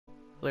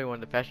Hello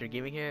everyone, the Passion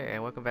Gaming here,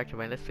 and welcome back to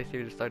my Let's Play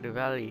series of Stardew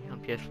Valley on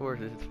PS4.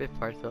 This is the fifth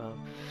part, so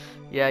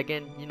yeah,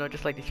 again,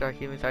 just like the Shark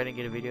Human, sorry I didn't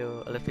get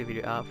a Let's Play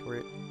video out for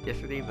it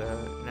yesterday, but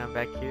now I'm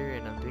back here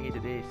and I'm doing it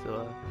today,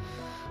 so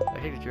I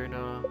take the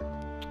journal.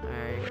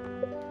 Alright,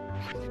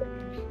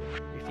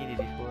 16 days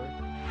before.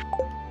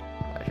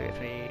 I took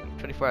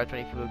 24 out of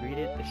 20 people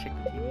greeted. Let's check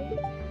the TV.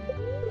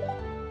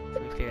 It's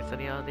gonna be clear and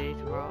sunny all day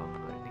tomorrow,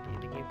 in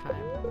the game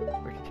time.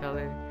 Fortune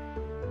teller.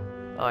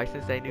 Oh, I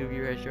sense that new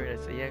viewer has joined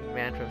us, a young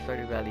man from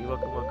Stardew Valley.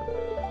 Welcome, welcome.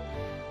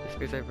 The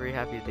spirits are very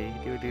happy today.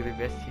 They will do their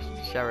best to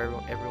shower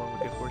everyone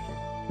with good fortune.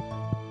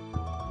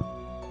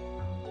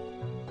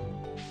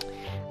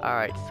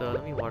 Alright, so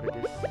let me water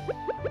this.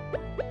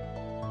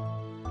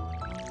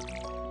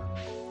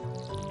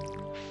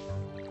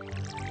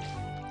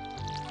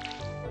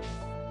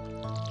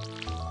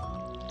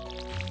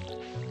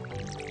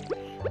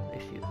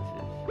 Let's see what this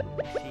is.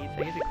 Seeds? I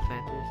guess I can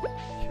plant this.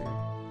 Sure.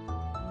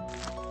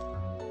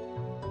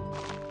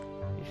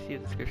 See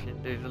the description.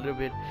 There's a little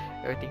bit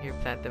everything here.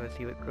 Plant them and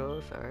see what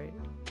grows. Alright.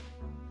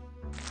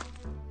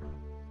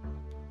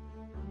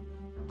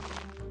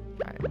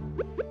 Alright.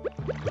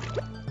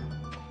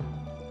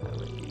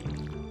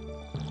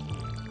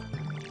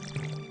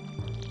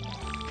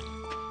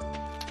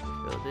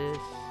 Fill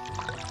this.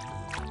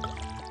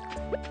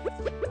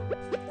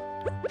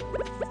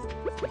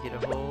 We get a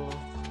hole.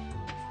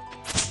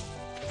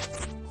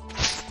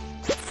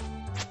 Get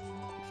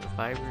some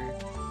fiber.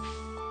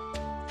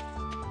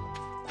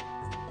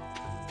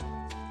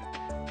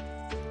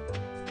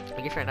 I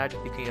guess right now I'll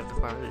just be cleaning up the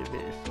farm a little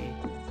bit to see.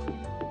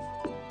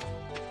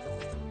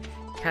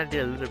 Kinda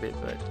did a little bit,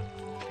 but I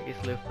guess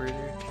a little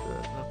further, so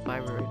there's no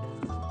fiber right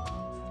now.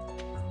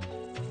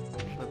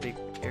 There's no big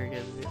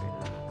areas of it right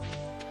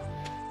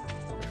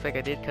now. Looks like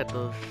I did cut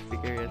those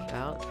big areas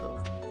out, so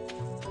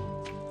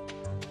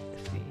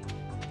let's see.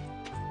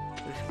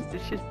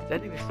 This just, I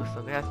think there's still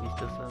some, there has to be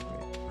still some,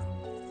 right?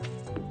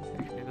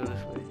 I'm just gonna go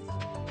this way.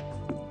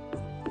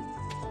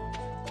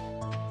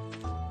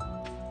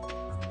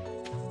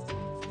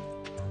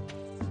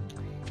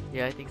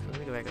 Yeah, I think so. Let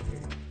me go back up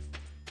here.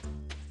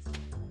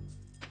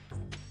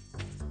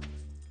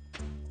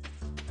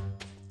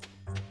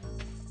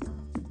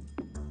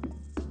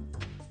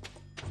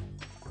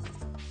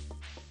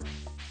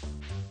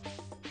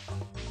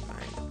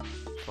 Alright,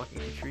 walking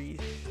in the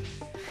trees.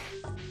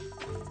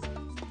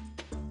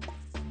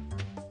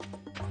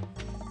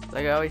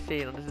 Like I always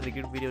say, this is a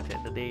good video to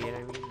end the day, you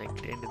know what I mean?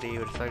 Like, to end the day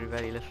with a Stardew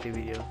Valley Let's Play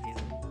video, you know?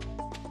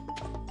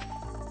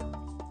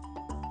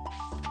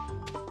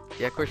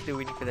 Yeah, of course, still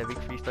waiting for that big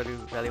free Stardew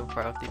Valley 1.5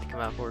 update to come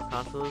out for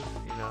consoles.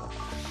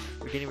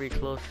 We're getting very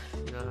close.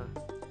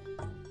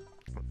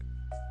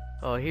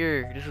 Oh,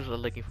 here, this was what I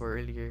was looking for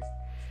earlier.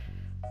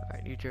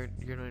 Alright, new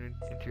journal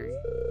entry.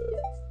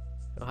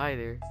 Oh, hi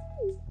there.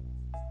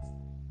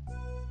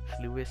 It's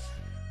Lewis.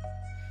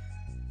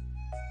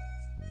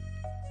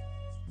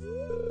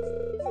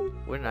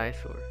 What an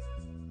eyesore.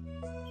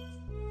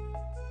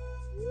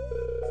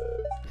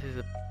 This is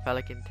a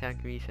Pelican Town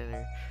Community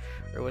Center,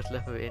 or what's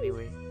left of it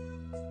anyway.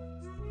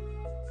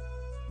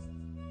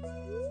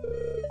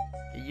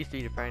 It used to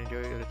be the pride and joy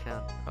of the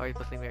town, always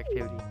bustling with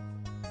activity.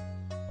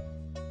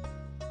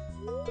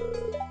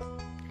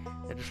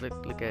 And just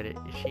look at it,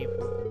 it's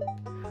shameful.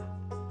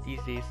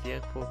 These days, the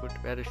young folk would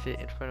rather sit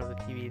in front of the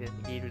TV than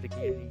engage with the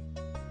community.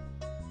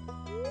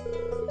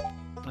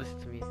 Listen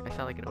to me, I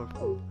sound like an old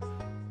fool.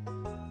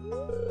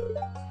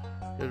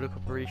 The little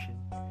corporation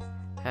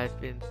has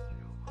been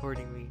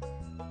hoarding me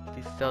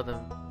to sell them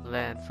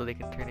land so they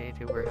can turn it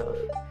into a warehouse.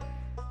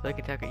 Like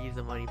a town could use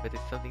the money, but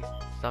there's something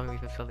stopping me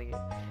from selling it.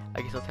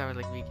 I guess all timers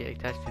like me get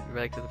attached to the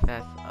relics of the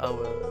past. Oh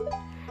well.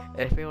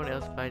 If anyone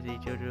else buys the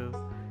JoJo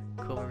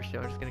Co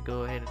membership, I'm just gonna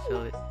go ahead and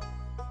sell it.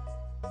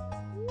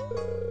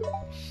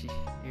 Sheesh.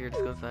 Here,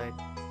 let's go inside.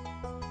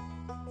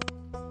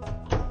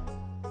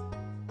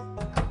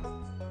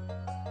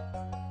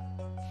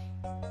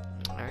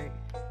 Alright.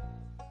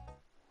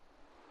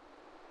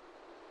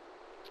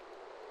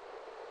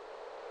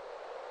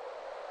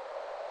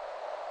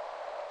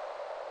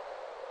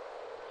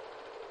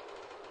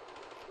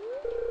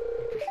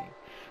 Interesting.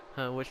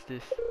 What's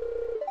this?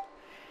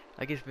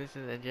 I guess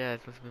Vincent and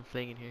Jazz must have been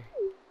playing in here.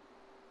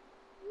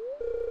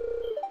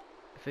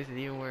 This place is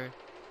even more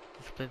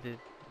splinted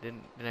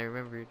than I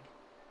remembered.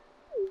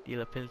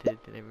 Dilapidated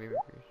than I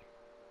remembered.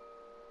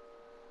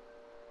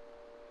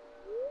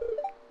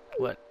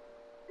 What?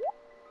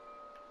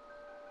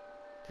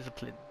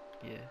 Discipline.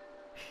 Yeah.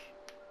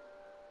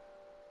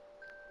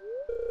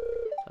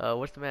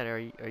 What's the matter? Are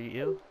you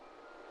ill?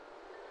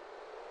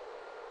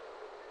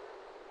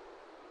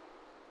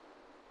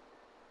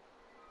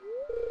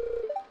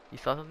 You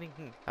saw something?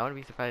 I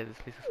wouldn't be surprised if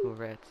this place is full of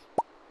rats.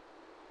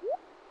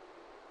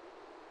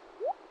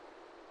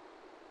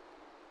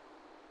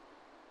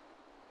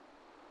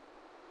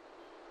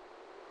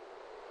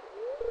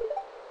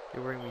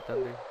 You're worrying me,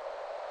 Thunder.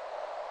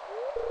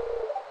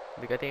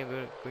 Look, I think I'm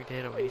going to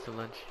head home. I need some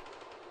lunch.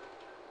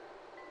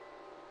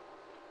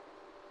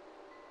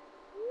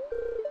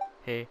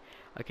 Hey,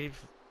 I'll keep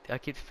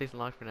this place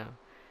unlocked for now.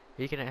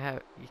 You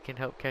can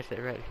help catch that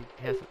rat if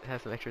he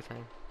has some extra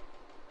time.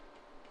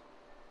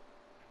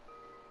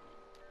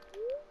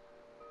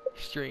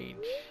 Strange.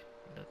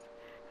 You know,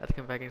 have to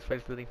come back and explore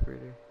this building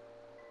further.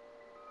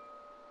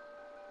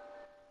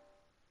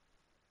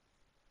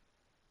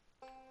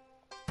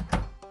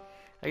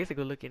 I guess I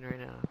go look in right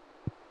now.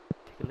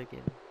 Take a look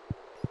in.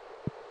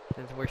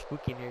 It's more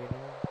spooky in here, you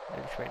know,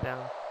 at least right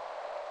now.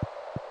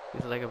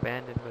 It's like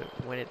abandoned,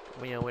 but when it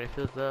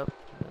fills up,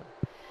 you know,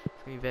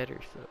 it's gonna be better.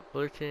 So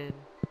Fullerton.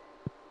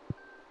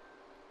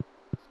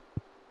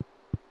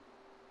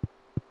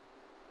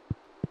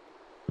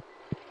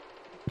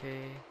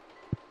 Okay.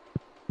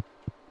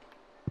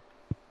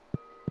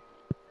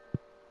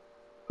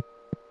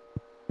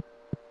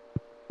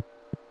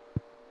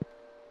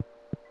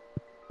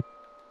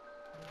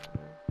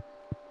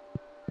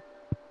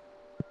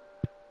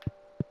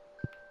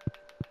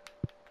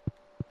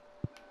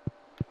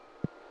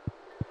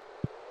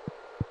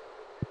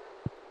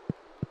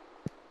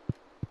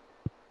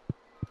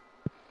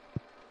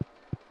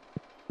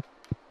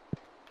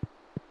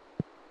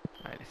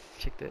 Alright, let's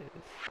check this.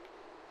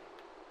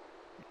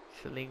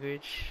 It's a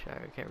language.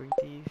 I can't read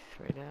these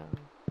right now.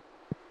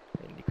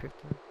 I need to decrypt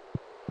them.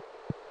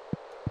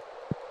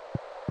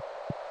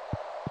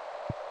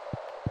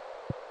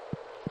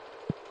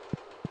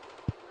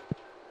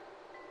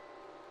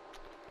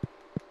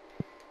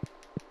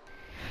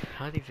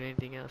 I don't think there's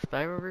anything else. But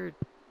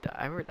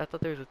I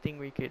thought there was a thing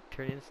where you could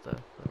turn in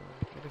stuff.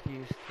 I'm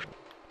confused.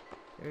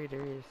 Maybe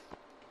there is.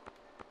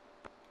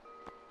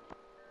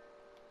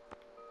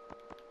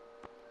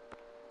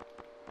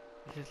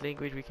 This is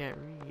language we can't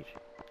read.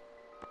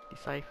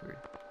 Decipher.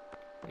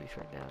 At least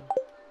right now.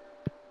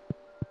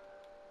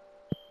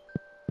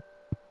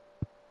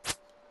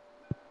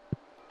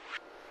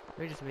 Let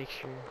me just make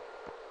sure.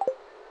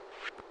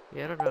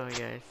 Yeah, I don't know,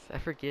 guys. I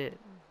forget.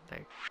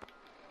 Like,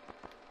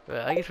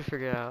 but I guess we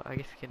figure it out. I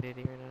guess we can do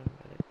anything right now.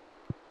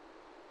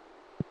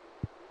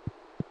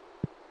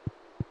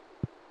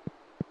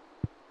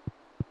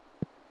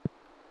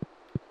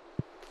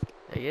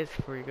 I guess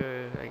before we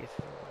go, I guess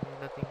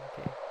nothing.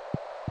 Okay.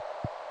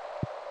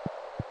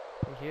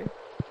 You here?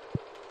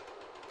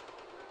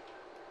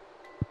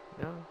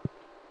 No.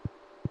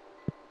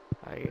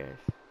 Hi guys.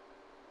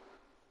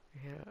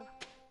 Yeah.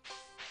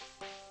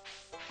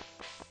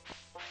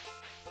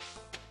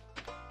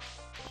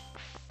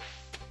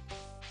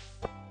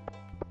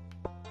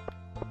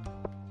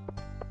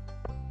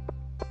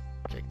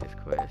 Check this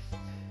quest.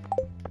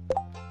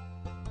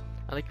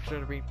 I like to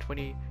bring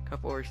 20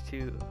 cup ores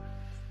to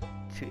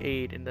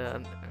aid in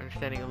the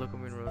understanding of local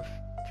minerals.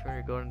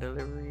 Turn go on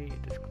delivery.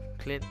 This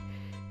Clint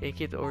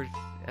indicate the ores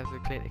after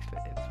Clint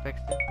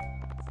inspects them.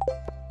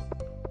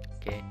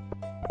 Okay.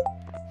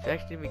 So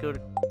actually, we go to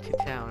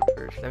town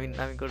first. I mean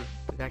go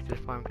back to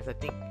the farm because I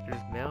think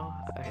there's mail.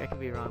 I could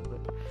be wrong,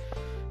 but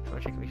I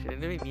want to check my shit. Let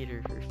me meet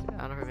her first.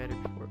 I don't know if I met her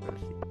before, but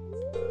let's see.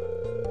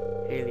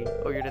 Haley.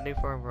 Oh, you're the new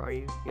farmer, are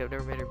you? Yeah, I've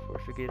never met her before,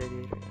 so good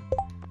ideas right now.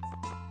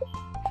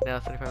 So now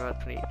 75 out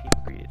of 28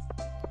 people greeted.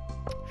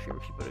 Let's see where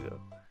people to go.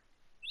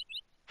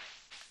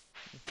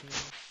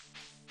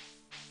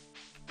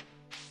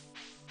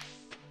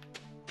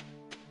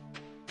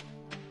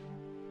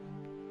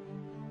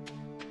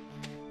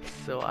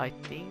 So I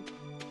think.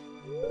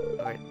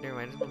 Alright, never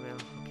mind, there's no mail.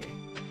 Okay.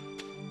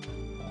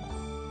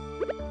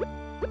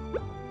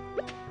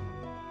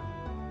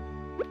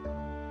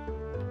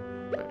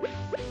 But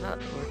it's not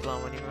worth a lot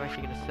of money. We're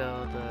actually gonna sell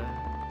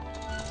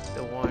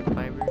the worn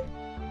fiber.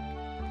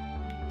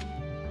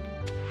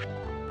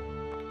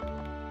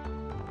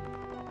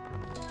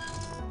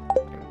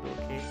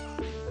 Okay.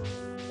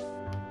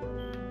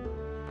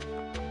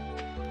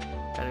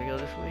 Gotta go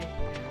this way.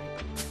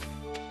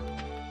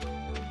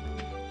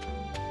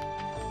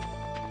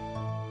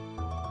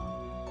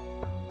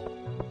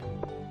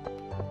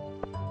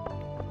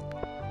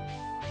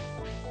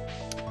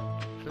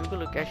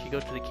 Actually go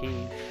to the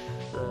caves,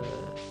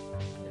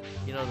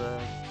 you know,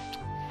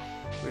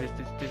 where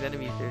there's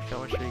enemies there, so I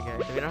want to show you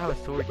guys. I mean, I don't have a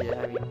sword yet.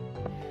 I mean,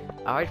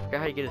 I already forgot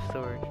how you get a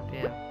sword.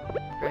 Damn, I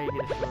forgot how you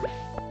get a sword.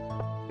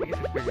 I guess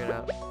we'll figure it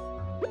out.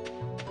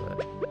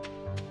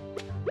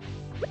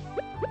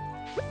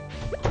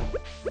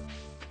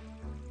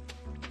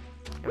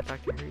 But haven't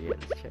talked to her yet.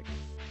 Let's check.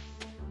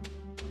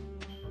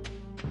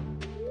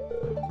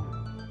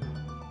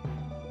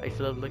 I used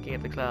to love looking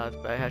at the clouds,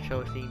 but I had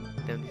trouble seeing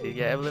them these days.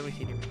 Yeah, I've never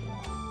seen her before.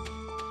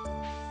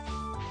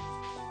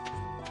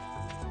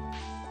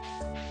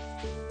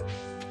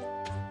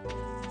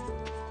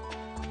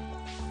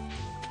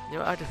 You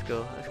know, I'll just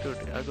go.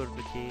 I'll go to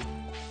the cave.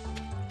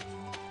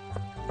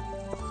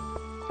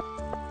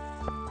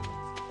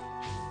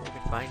 I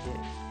can find it.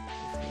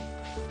 Let's see.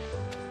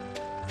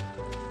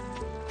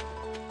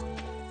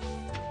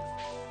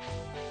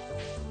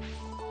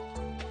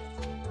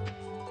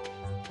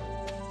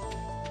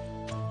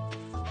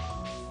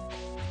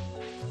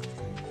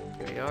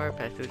 Here we are,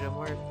 past the jump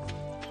mark.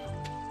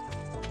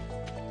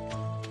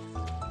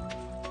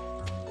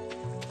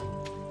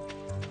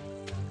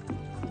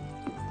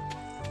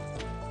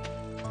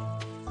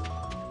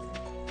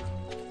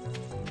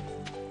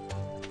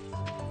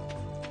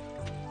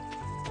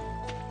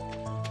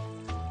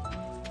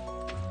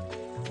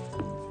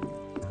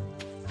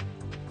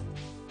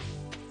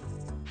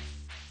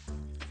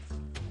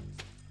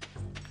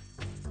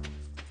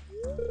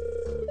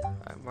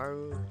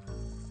 tomorrow.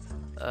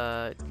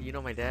 You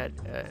know my dad,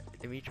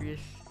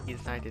 Demetrius? He's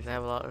a scientist. I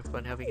have a lot of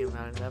fun helping him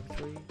out in the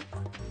laboratory.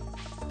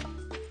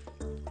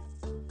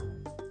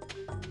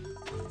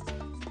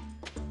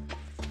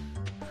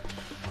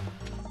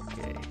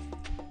 Okay.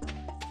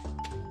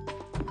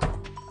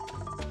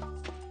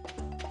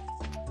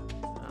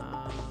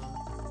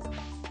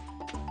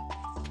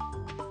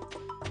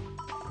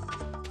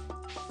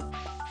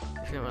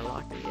 Is it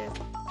unlocked it yet?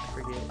 I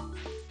forget.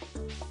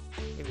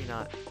 Maybe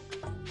not.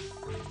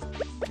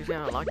 Because we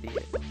haven't unlocked it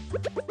yet.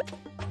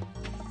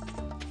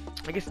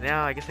 I guess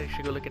now, I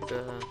should go look at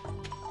the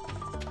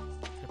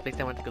place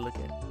I want to go look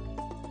at.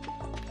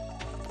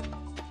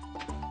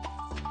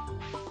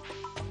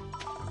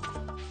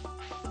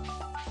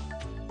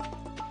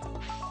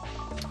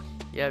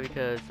 Yeah,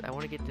 because I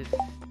want to get this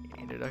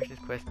introduction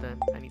quest done.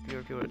 I need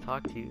to be able to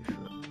talk to you, so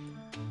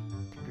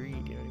to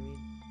greet, you know what I mean?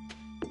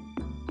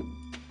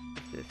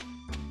 What's this?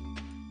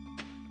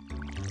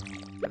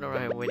 I don't know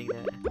why I'm waiting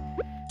that.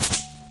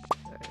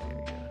 Alright, there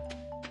we go.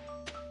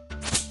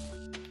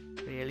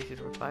 Yeah, at least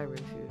it's more fiber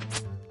too.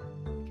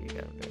 Okay,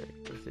 got him there.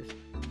 What's this?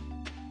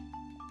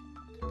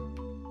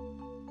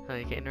 Oh,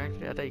 you can't interact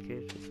with it? I thought you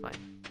could. It's fine.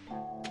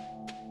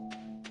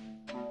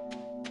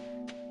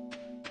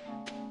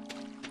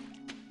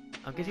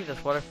 I'm guessing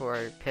that's water for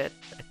our pet,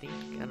 I think.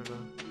 I don't know.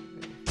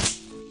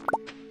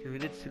 Cause we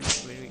did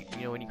when we,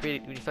 you know, when you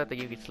start the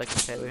game, you can select a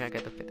pet. We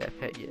haven't got that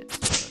pet yet.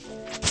 So.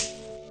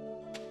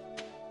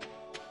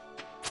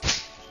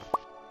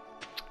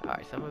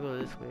 Alright, so I'm gonna go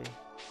this way.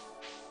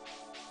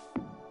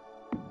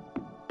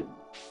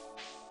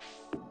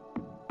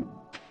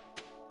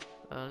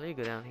 Let me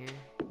go down here.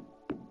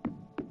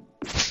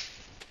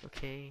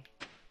 Okay.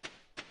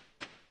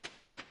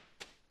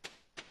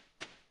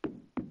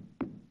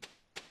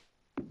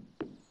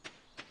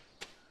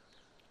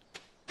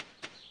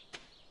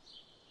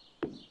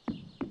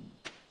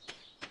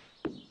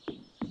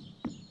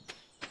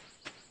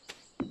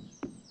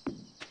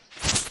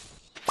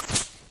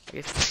 I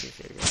guess it's this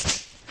area.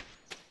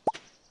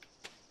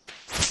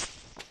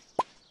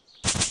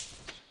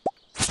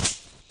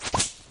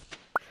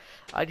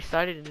 I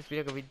decided in this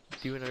video I'm gonna be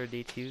doing another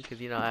day too,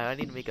 because you know I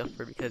need to make up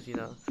for it because you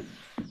know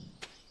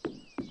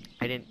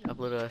I didn't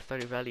upload a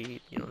Stardew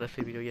Valley, you know, let's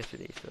say video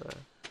yesterday, so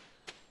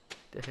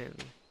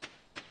definitely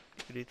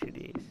we'll do 2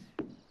 days.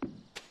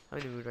 I'm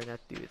in the mood right now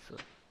to do it, so.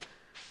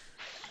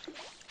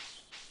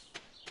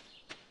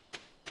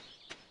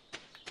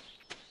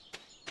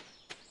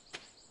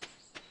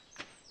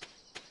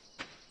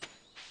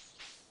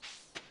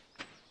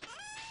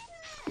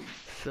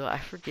 So I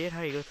forget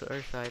how you go to the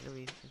other side. Let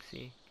me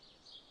see.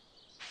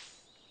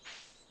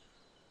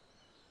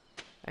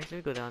 Actually,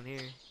 let me go down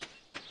here.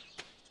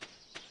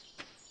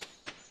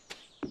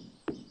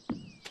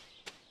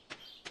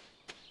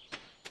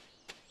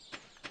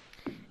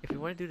 If we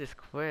want to do this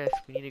quest,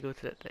 we need to go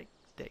to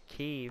that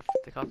cave,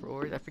 the copper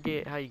ores. I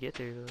forget how you get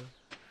there though.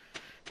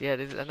 Yeah,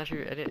 I'm not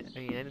sure. I didn't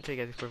tell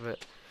you guys before, but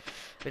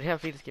I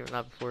haven't played this game a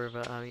lot before.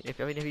 But if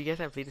you guys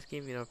haven't played this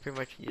game, you know, pretty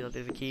much, you know,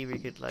 there's a cave where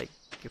you could like,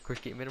 of course,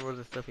 get minerals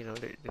and stuff. You know,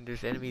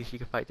 there's enemies you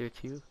can fight there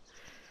too.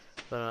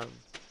 But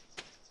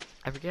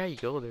I forget how you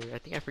go there. I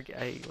think I forget.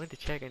 I went to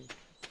check and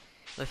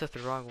unless that's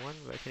the wrong one,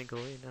 but I couldn't go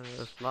in. I don't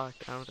know, it's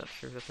locked. I'm not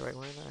sure if that's the right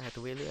one or not. I had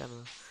to wait a little. I don't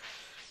know.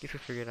 Guess we'll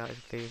figure it out as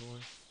we play more.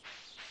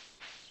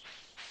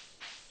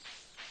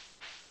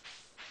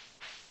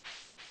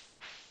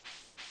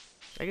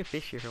 I could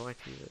fish here if I want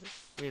to,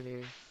 but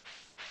really,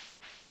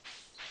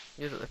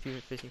 there's a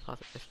few fishing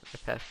spots I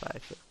passed by,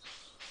 so.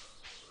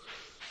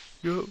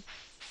 Yo.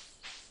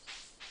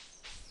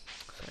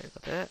 Sorry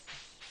about that.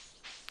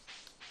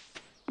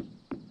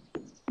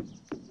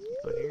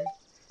 Go here.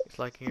 It's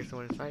like I can hear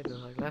someone inside though,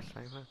 like last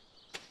time, huh?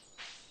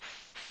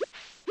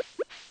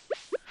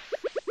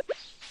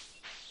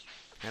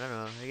 I don't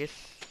know. I guess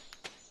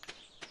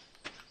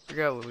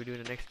figure out what we do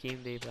in the next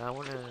game day, but I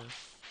want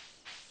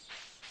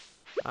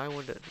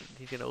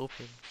he's gonna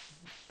open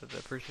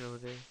the person over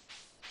there.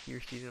 He or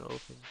she's gonna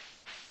open.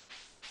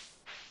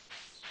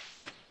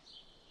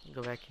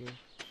 Go back here.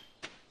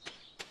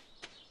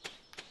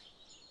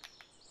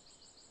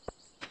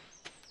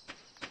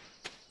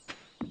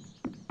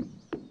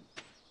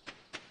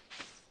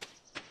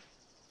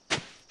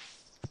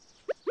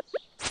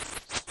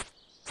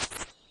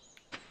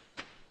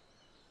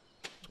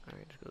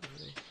 Alright, let's go this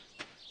way.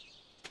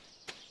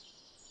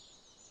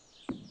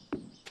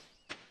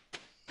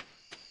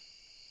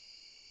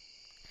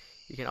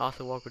 You can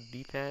also walk with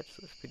D-pad,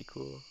 so it's pretty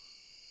cool.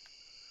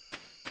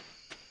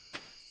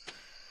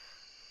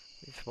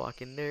 Just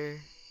walk in there.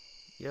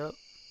 Yup.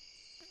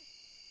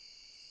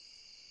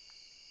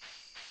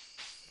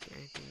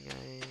 Anything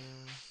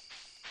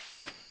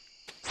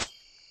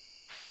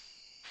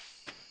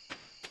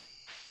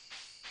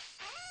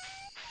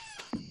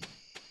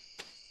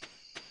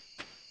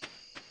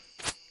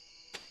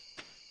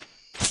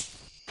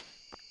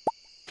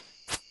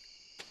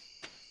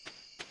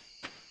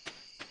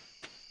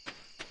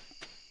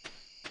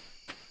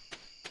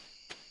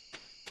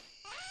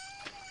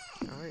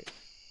Alright.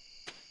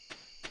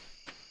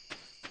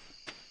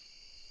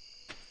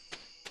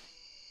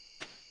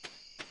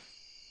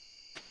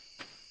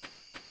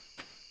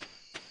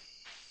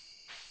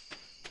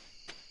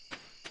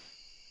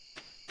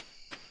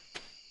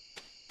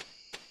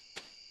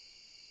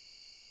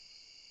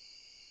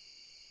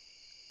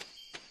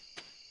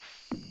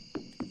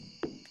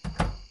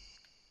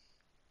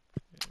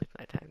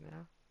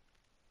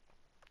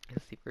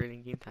 sleep early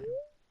in game time.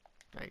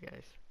 Alright,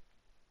 guys.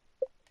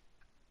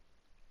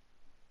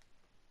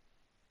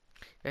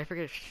 Did I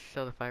forget to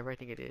sell the fiber? I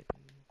think I did.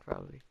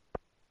 Probably.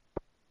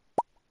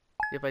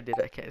 If I did,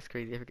 I can't. It's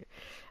crazy. I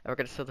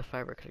forgot to sell the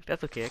fiber.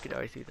 That's okay. I could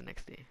always do it the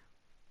next day.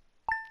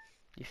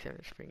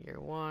 D7 spring year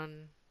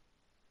 1.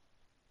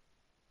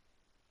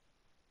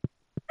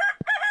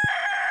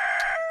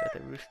 Got the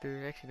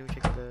rooster. Actually, let me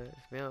check the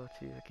mail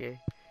too. Okay.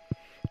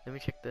 Let me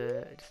check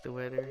just the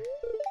weather.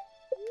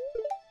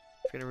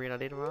 It's gonna rain all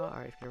day tomorrow.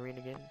 Alright, it's gonna rain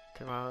again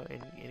tomorrow in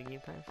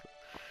game time. So.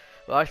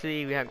 Well,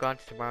 actually, we haven't gone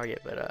to tomorrow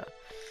yet, but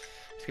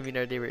it's gonna be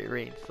another day where it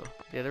rains. So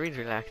yeah, the rain's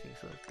relaxing,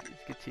 so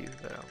it's good too.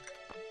 But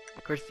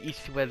of course,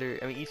 each weather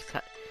has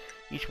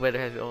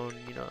its own,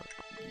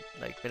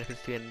 like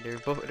benefits to it, and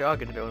they're all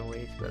good in their own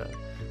ways. But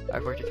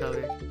our fortune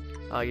teller,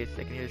 oh yes,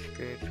 I can hear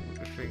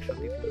whispering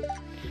something to me.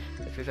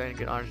 If you're starting a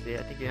good honors day,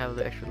 I think you have a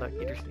little extra luck.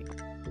 Interesting.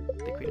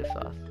 The Queen of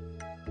Sauce.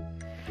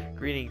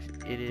 Greetings.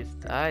 It is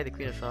I, the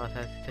Queen of Sauce,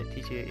 has to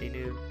teach you a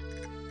new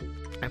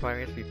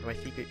recipe for my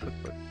secret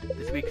cookbook.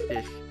 This week's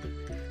dish,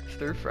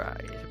 stir fry,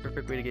 is a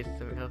perfect way to get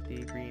some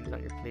healthy greens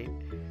on your plate.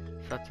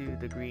 Saute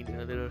the greens in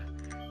a little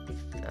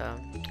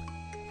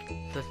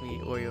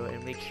sesame oil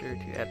and make sure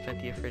to add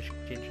plenty of fresh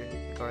ginger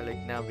and garlic.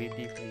 Now beat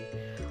deeply.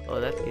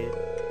 Oh, that's good.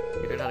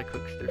 You learn how to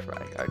cook stir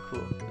fry. Alright, cool.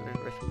 Learn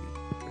the recipe.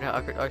 Now,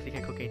 obviously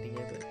can't cook anything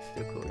yet, but it's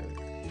still cool.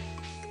 Really.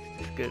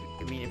 It's good,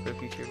 convenient for the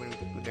future when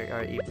we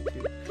are able to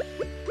cook.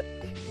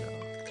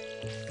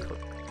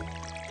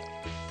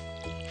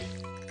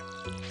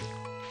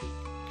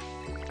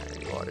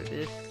 I water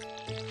this.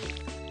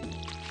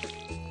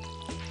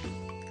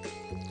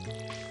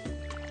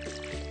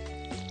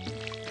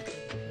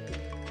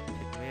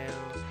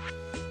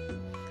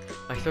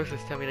 My sources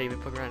tell me that you've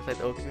been poking around inside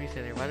the Oak Community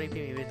Center. Why don't you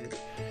pay me a visit?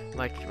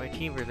 My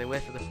chambers are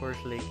west of the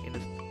Forest Lake in the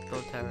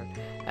Stone Tower.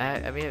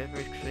 I may have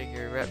information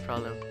your rat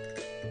problem.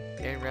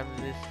 Aaron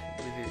Ramses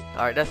Wizard.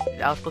 Alright,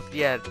 I was supposed to,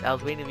 yeah, I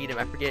was waiting to meet him.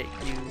 I forget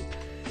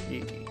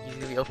he's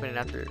gonna be opening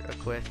after a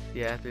quest.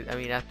 Yeah,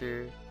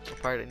 after a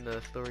part in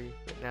the story.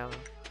 But now,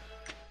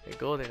 they're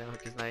golden now,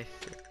 which is nice.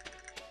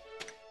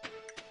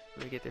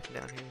 Let me get this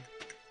down here.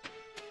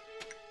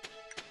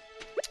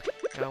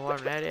 Now while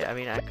I'm at it,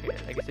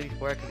 like I said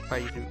before, I could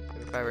probably use it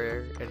if I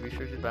were as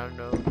resources, but I don't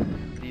know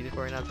what to use it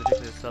for right now, so I'm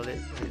just gonna sell it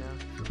right now.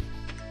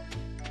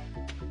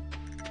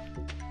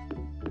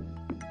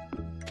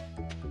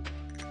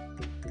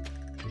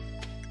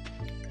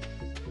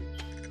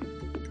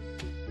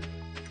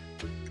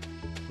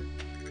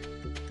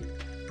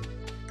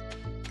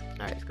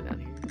 Alright, let's go down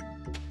here.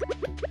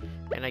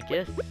 And I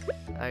guess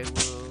I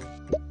will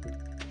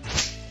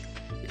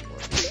get more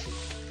of this.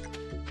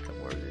 Cut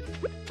more of this.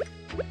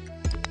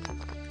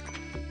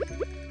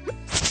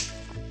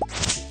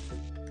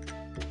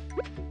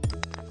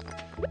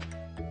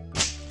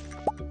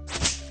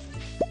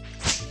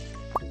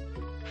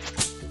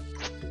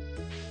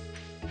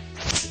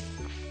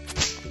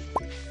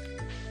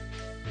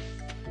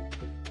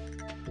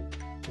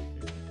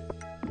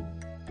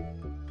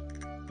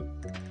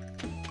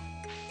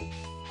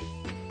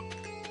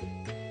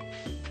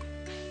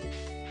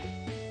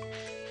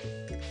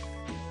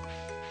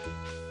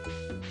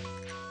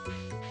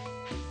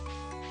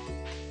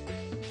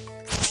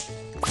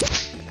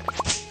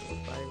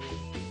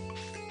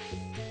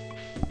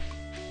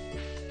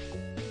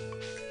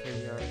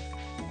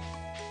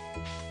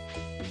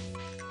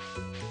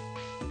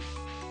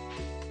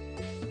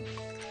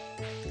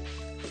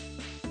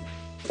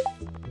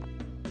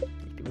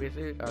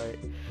 Wizard. Alright.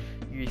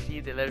 You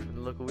received a letter from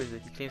the local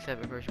wizard. He claims to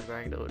have information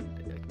regarding the old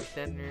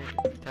center,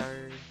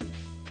 tower.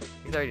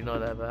 You already know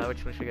that, but I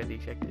just want to show you guys the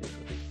objectives.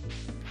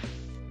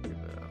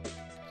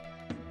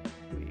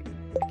 Wait,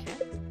 I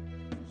can't?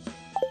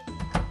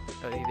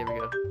 Oh, there we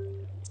go.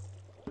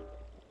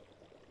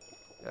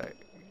 Alright.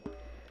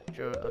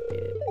 Joe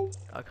updated.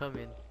 I'll come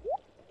in.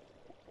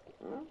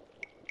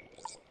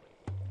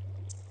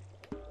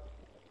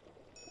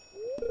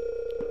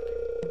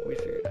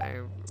 Wizard, I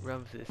am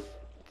Ramses,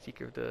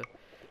 seeker of the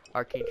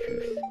arcane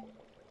truths,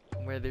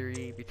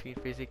 camaraderie between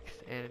physics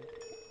and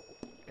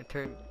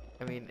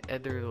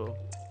Ederlo,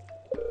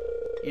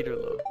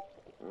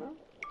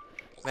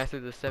 master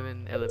of the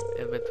 7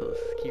 elementals,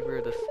 keeper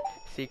of the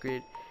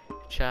sacred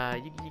Cha.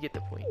 You get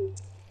the point.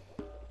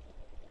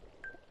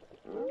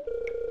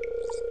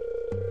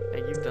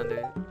 And you've done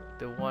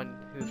the one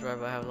whose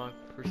rival I have long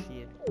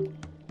foreseen.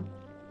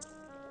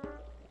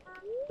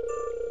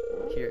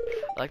 Here,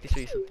 I'd like to show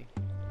you something.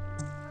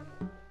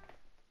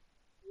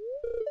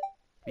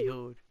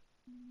 Behold.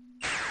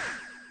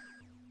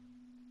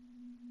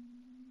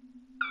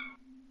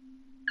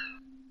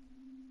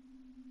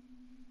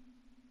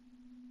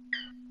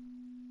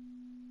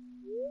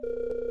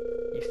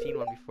 You've seen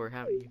one before,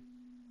 haven't you?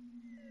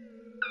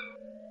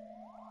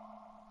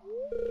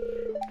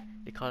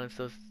 They call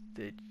themselves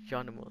the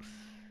Janimals,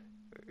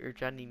 or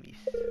Janimals.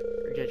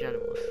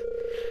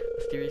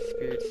 Mysterious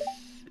spirits,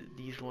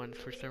 these ones,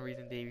 for some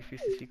reason they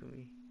refuse to speak with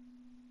me.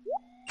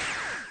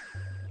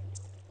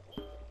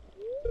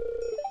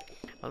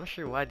 I'm not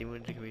sure why they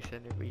wouldn't take me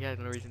center, but he has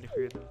no reason to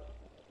fear them.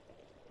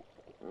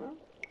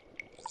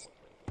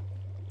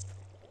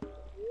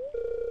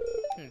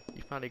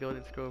 found a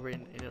golden scroll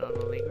written in an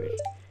unknown language.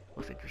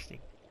 Most interesting.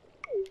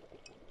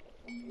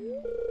 See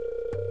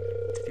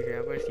here,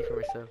 I'm going to see for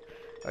myself.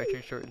 I'll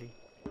return shortly.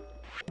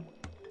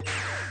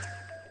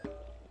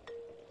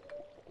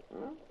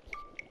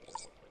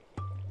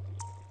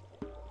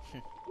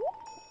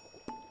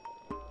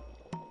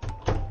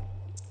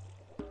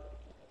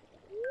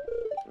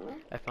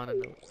 I found a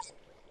note.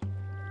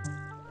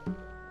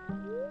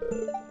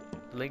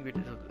 The language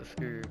is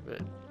obscure,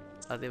 but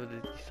I was able to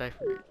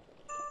decipher it.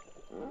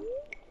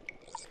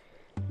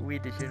 We,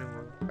 the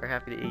Junimo, are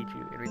happy to aid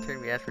you. In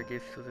return, we ask for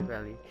gifts to the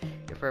valley.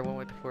 If I one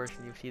with the forest,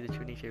 and you see the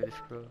true nature of the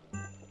scroll.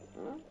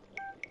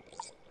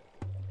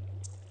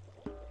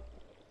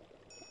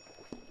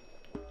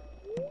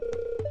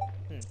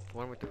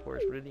 One with the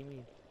forest. What did he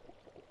mean?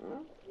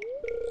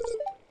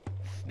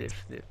 Sniff,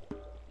 sniff.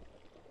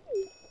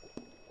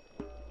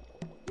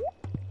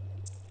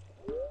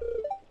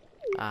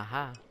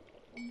 Aha.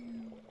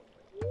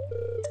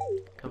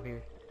 Come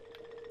here.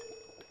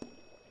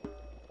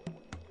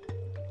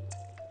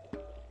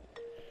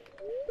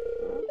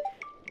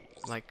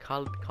 My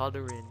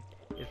cauldron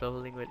is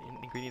bubbling with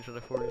ingredients of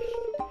the forest.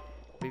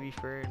 Baby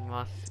fern,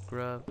 moss,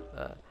 grub,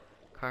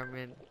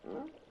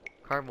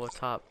 caramel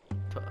top,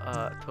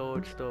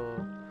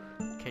 toadstool.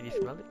 Can you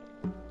smell it?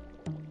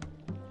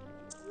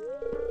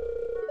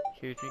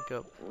 Here, drink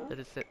up. Let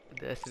it set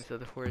the essence of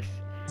the forest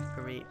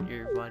permeate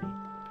your body.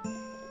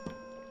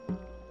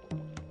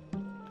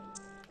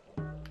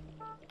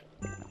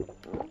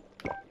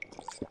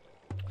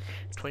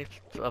 20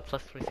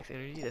 plus 26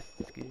 energy.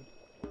 That's good.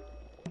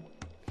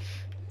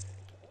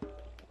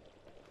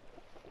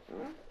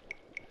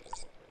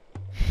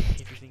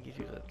 Interesting gives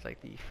you like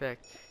the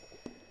effect.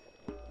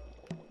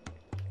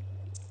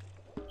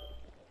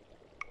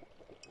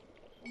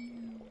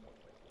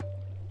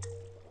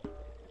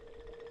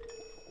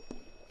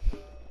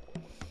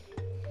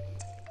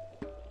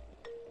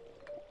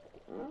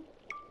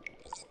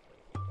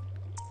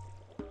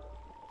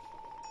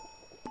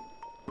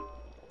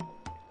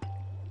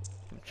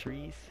 Some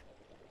trees.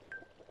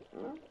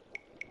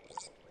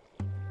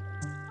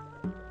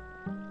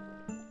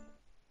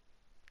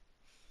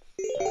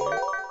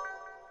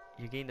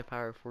 You gain the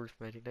power of forest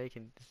magic. Now you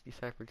can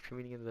decipher the true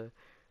meaning of the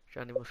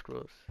Geronimo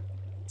scrolls.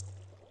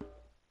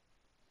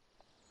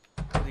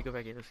 Let me go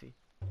back in and see.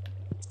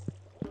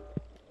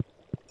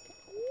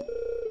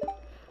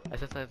 I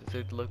sometimes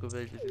observe the local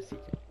villages in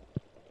secret.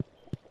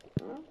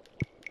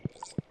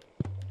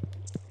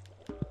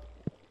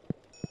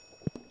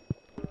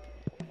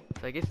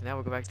 So I guess now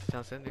we'll go back to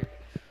town center.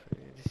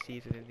 Just see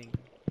if there's anything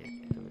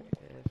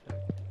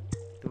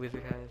the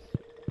wizard has.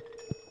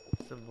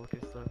 Some book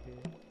and stuff here.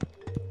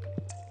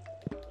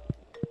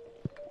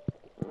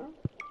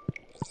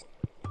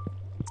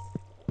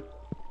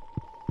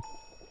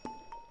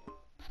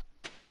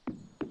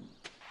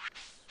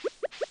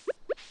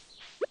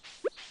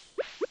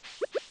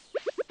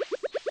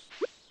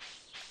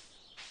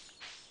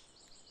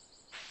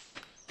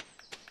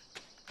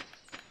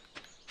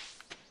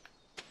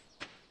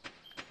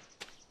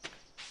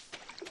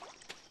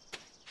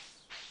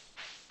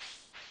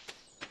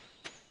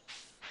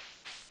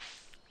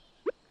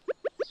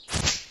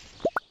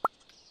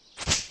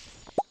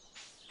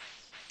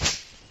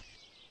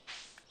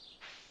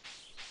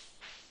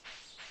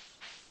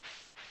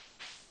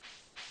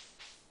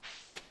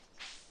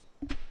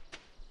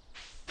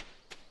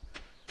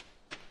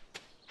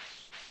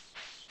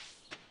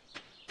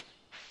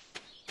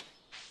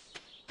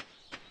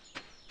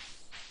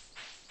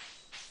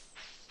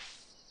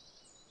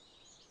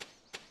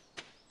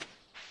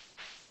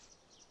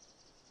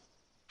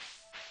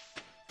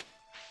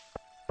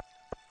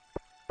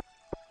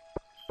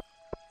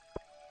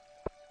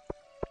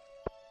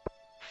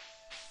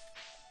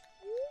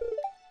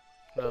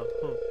 Well,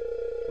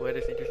 what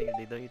is interesting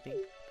today, don't you think?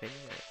 Penny,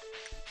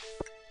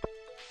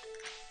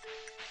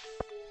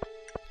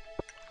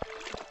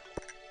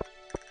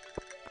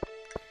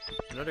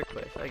 another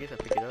quest. I guess I'll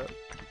pick it up.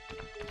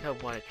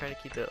 Help wanted, trying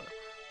to keep the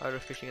art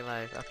of fishing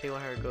alive. I'll pay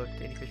 100 gold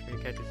to any fisherman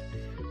who catches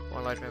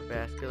one largemouth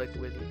bass. Feel like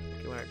the wizard.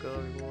 Get 100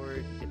 gold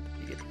reward.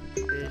 You get to keep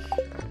the fish.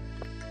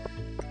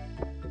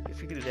 Alright. Guess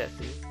we can do that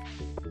too.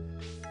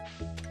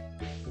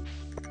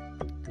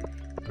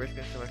 First,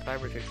 gonna sell my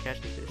fibers to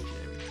catch the fish. You know what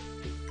I mean?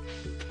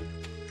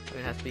 I'm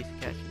gonna have space to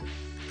catch you.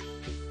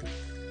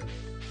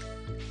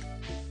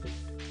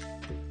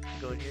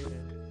 Go in here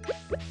then.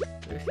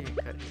 Let's see you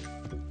cut here.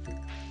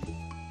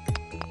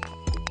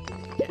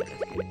 Yeah, that's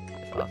good.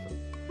 That's awesome.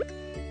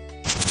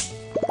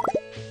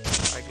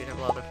 I could have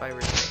a lot of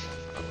fibers. A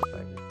lot of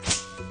fibers.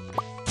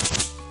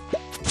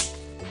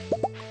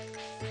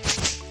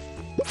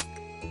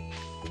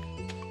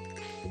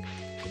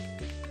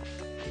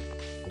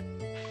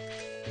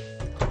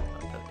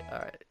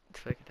 Alright,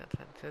 let's make it down to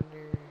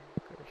center.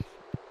 Of course.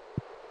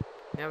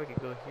 Now we can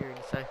go here and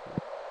decipher.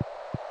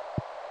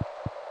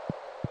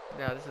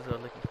 Now this is what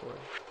I'm looking for.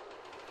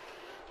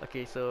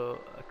 Okay, so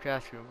a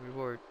classroom,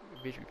 reward,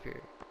 bridge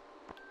repair.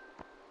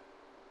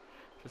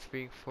 So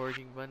spring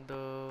forging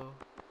bundle.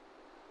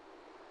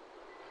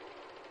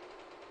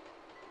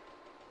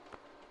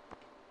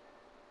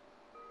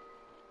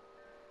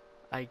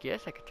 I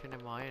guess I could turn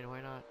them all in.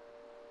 Why not?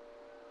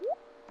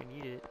 I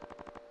need it.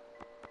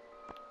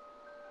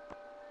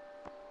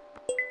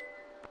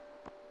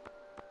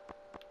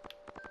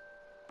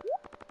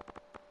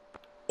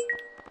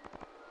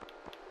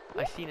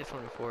 I've seen this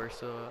one before,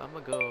 so I'm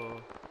gonna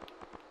go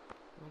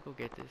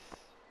get this.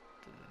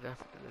 The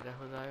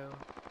Daffodil.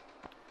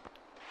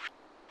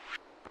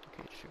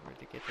 Okay, just remember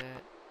to get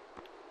that.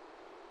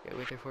 Yeah,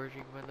 winter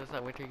foraging bundle. It's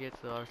not winter yet,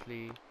 so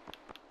obviously,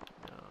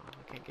 no,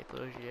 I can't get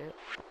those yet.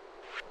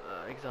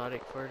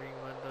 Exotic foraging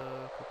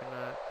bundle,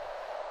 coconut,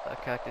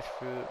 cactus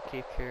fruit,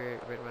 cave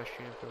carrot, red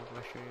mushroom, purple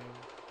mushroom,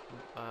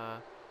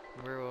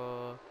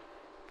 myrtle,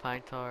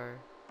 pine tar,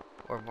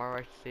 or marrow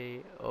I should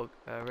say, oak,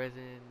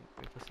 resin,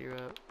 maple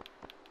syrup.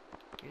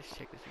 Let's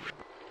check this again.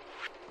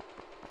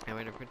 And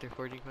when a winter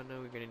foraging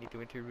bundle, we're gonna need the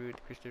winter root,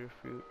 crystal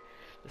fruit,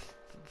 the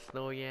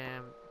snow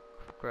yam,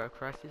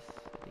 crassus,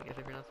 I think that's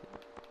how I pronounce it.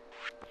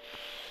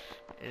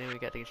 And then we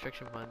got the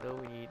construction bundle.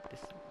 We need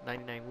this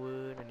 99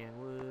 wood, 99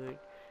 wood,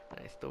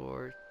 9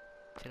 store,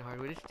 10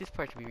 hardwood. This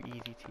part should be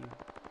easy too.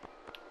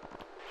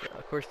 Yeah,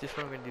 of course, this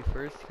one I'm gonna do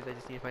first because I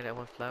just need to find that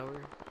one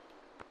flower.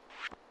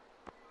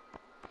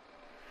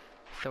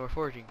 Summer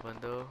foraging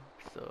bundle.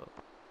 So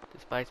the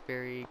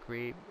spiceberry,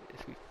 grape,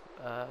 sweet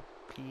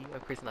pea.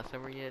 Of course, it's not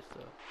summer yet, so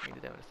we do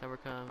that when the summer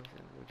comes,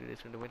 and we'll do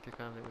this when the winter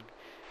comes. And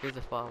here's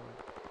the fall one.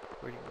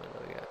 Foraging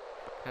bundle. We got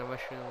kind of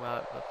mushroom,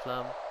 wild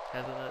plum,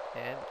 hazelnut,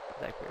 and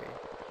blackberry.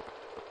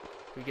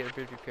 We get a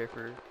bit prepared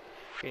for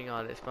getting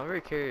all this. But I'm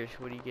very curious,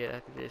 what do you get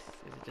after this?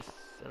 Is it just,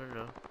 I don't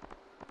know.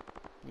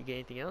 You get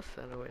anything else?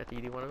 I don't know, after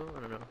you do one of them? I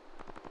don't know.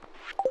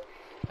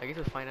 I guess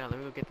we'll find out. Let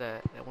me go get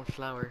that one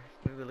flower.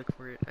 Let me go look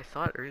for it. I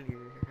saw it earlier.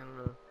 I don't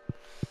know.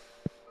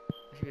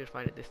 I should be able to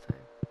find it this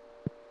time.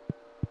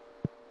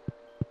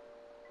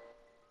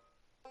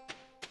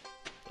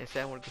 And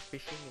say I want to go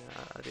fishing,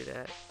 I'll do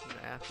that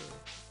after.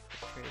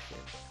 Turn this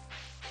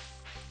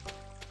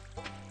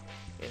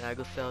in. And I'll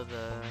go sell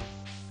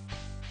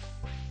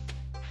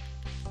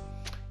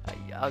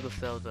I'll go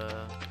sell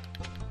the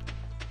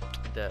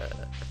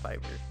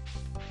fiber,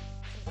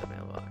 the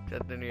mailbox,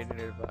 at the near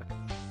box,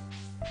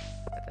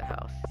 at the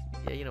house.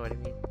 Yeah, you know what I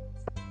mean.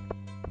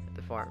 At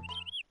the farm.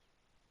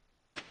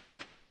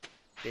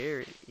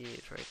 There it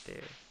is, right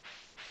there.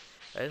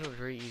 This one's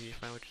very easy to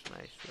find, which is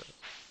nice. So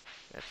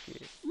that's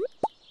good.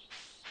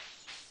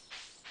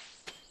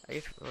 I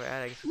guess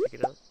we'll pick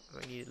it up.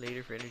 I need it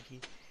later for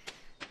energy,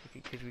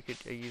 because we could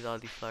use all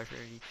these flowers for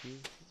energy too.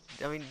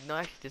 I mean, no,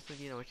 actually, this one,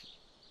 you know, which.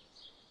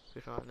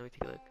 Which one? Let me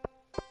take a look.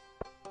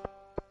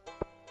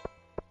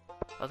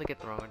 I also get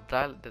the wrong one.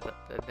 The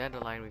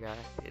dandelion we got,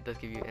 it does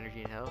give you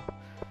energy and health,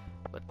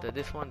 but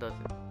this one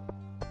doesn't.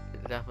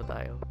 The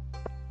daffodil.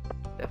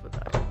 And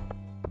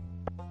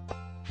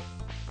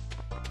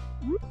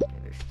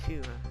there's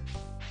two, huh?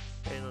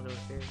 I didn't know there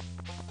was there.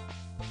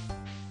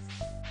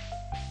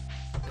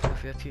 Let's go,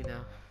 we have two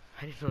now.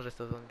 I didn't know this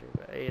was under,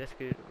 but hey, that's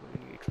good.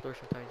 When you explore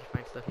sometimes you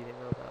find stuff you didn't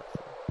know about,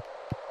 so.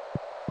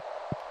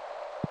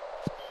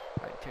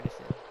 Alright, turn this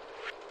in.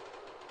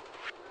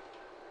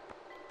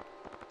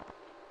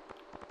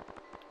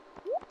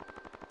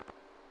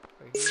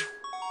 Right here.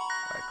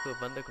 Alright, cool,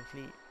 bundle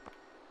complete.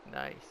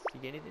 Nice. You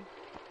get anything?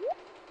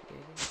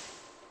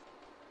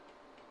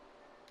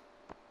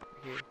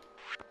 Here.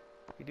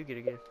 You do get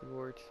a gift.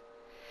 Rewards.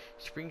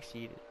 Spring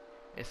seed.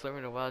 And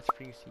slurping the wild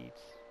spring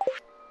seeds.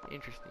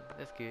 Interesting.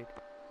 That's good.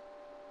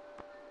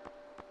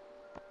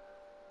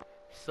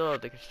 So,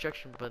 the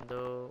construction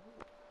bundle.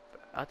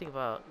 I think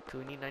about, so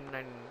we need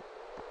 99,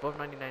 both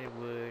 99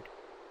 wood,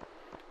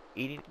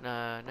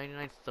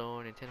 99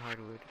 stone, and 10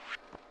 hardwood.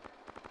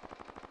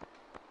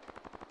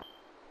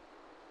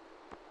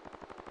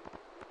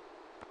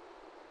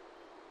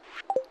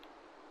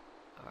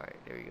 Alright,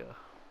 there we go.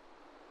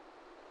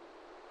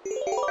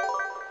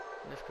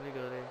 Let's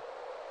go there.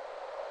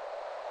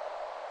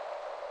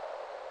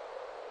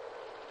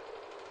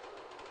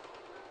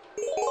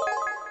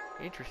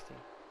 Interesting.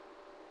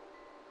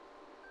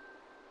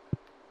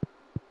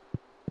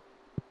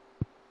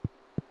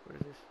 What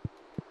is this?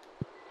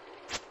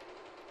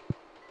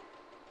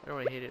 I don't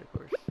want to hit it, of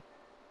course.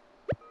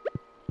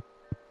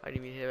 I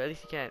didn't mean to hit it. At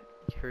least you can't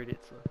hurt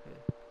it, so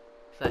yeah.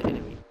 It's not an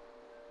enemy.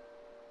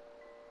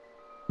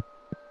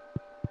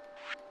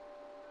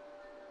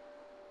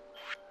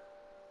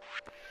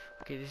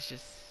 Okay, this is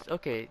just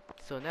okay.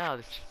 So now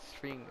this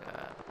spring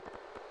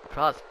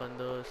crops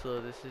bundle. So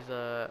this is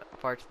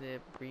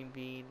parsnip, green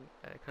bean,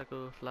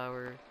 cocoa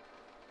flower,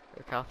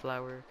 or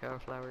cauliflower,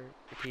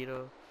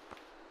 potato.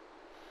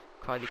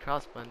 Quality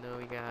crops bundle.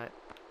 We got.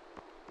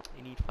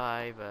 You need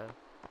 5.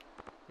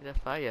 Is that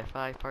 5? Yeah,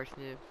 5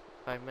 parsnip,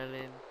 5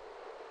 melon,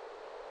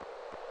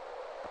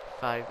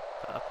 5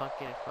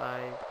 pumpkin, and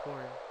 5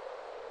 corn.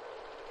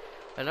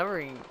 A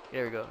numbering.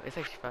 There we go. It's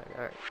actually 5.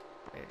 Alright.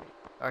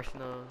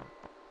 Arsenal.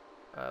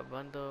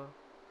 Bundle,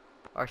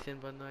 arson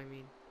bundle, I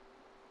mean.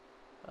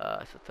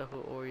 So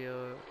tofu,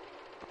 Oreo,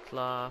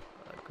 cloth,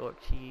 goat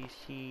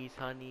cheese,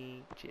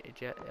 honey,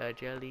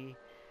 jelly,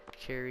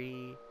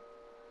 cherry,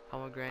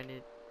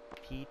 pomegranate,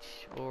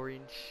 peach,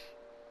 orange,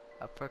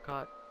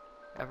 apricot,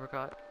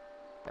 apricot,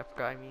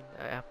 apricot. I mean,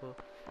 apple,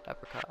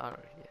 apricot. I don't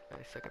know. Yeah,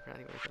 I suck at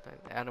pronouncing words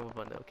sometimes. Animal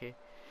bundle. Okay.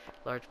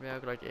 Large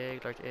milk, large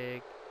egg, large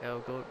egg.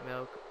 Goat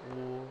milk,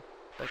 wool,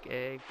 duck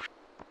egg.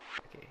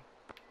 Okay.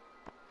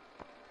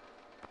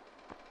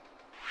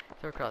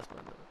 Third cross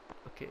bundle.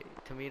 Okay.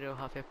 Tomato,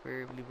 hot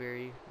pepper,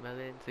 blueberry,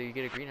 melon. So you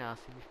get a greenhouse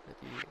if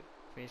you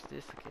finish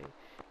this. Okay.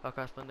 Hot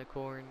cross bundle,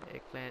 corn,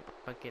 eggplant,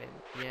 pumpkin,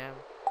 and yam.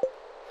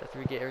 So after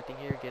we get everything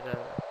here, get a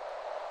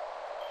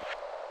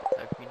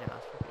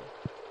greenhouse. Okay.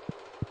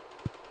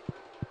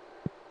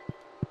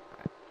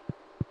 Alright.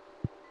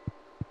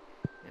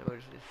 And what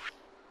is this?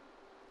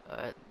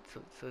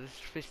 So this is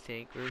fish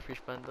tank, river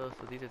fish bundle.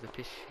 So these are the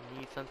fish you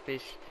need: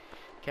 sunfish,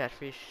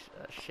 catfish,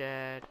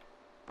 shad,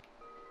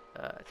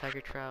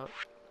 tiger trout,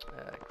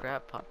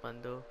 crab pot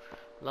bundle,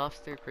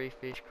 lobster,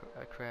 crayfish,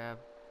 crab,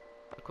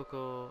 a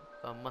cocoa,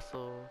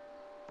 mussel,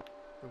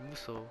 or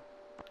mussel,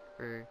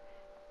 or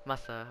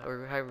masa,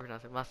 or however you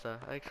pronounce it, masa.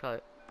 I like to call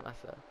it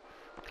masa.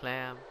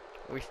 Clam,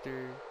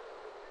 oyster,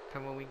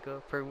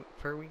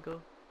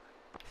 periwinkle,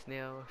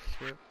 snail,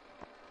 shrimp,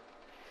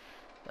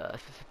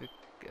 specific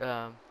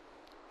um,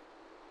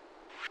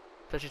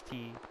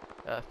 specialty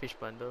fish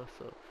bundle.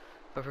 So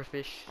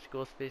pufferfish,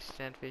 goldfish,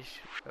 sandfish,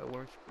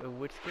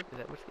 wood skip. Is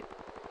that wood skip?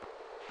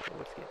 Yeah,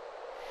 wood skip.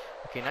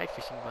 Okay, night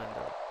fishing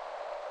bundle.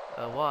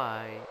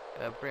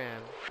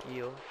 Bram,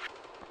 eel,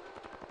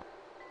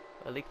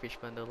 a lake fish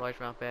bundle,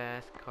 largemouth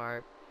bass,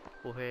 carp,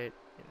 bullhead,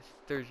 and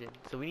sturgeon.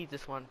 So we need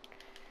this one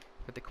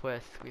for the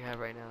quest we have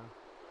right now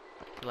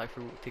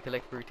to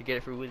get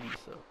it for Willy.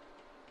 So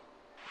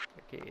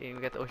okay, and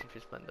we got the ocean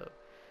fish bundle,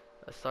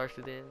 a star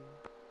Sudan,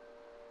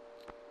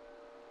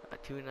 a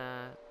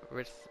tuna,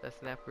 a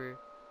snapper,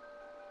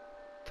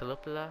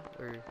 tilapia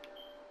or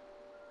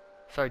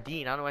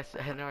sardine. I don't know why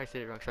I know I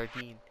said it wrong.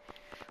 Sardine.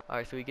 All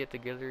right, so we get the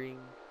glittering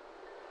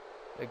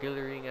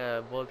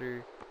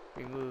boulder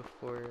removed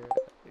for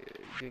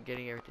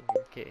getting everything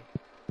here. Okay.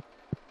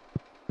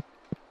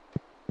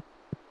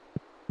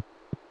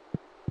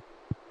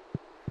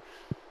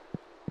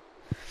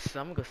 So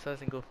I'm gonna go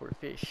sus and go for a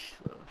fish.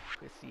 So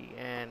let's see,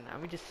 and I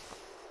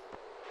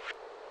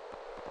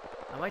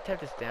might type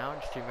this down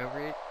just to remember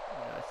it.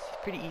 You know, it's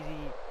pretty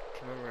easy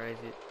to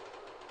memorize it,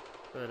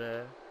 but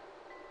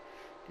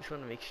just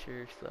want to make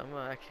sure. So I'm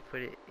gonna actually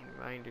put it in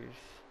reminders.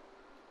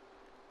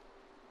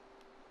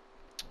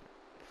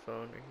 The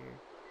phone right here.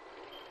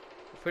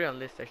 Put it on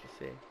list, I should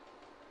say.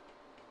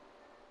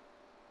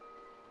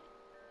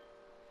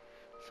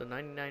 So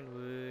 99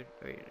 wood.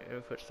 Wait, I'm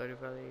gonna put Stardew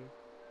Valley.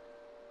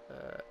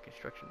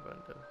 Construction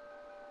bundle.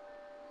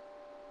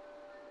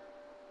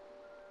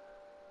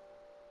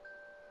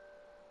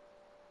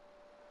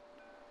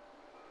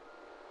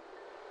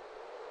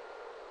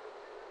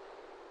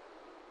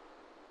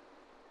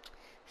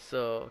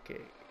 So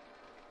okay.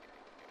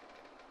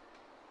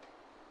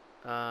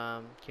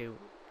 Okay,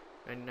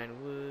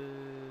 99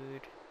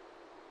 wood.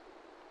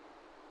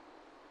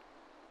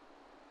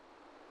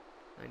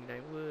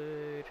 99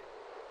 wood.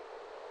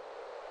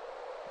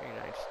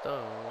 99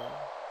 stone.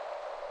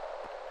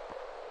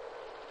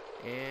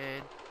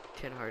 And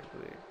 10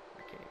 hardwood.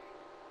 Okay.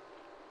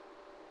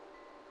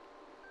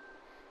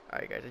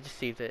 Alright guys, I just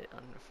saved it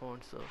on the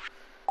phone so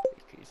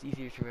it's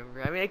easier to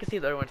remember. I mean I can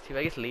save the other ones too,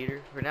 I guess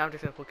later. For now I'm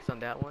just gonna focus on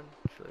that one.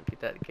 So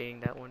getting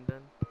that one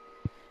done.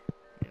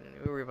 And then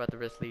we'll worry about the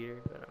rest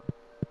later, but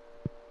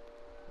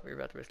worry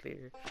about the rest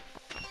later.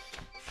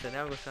 So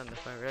now I'm gonna sell the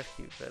fiber, that's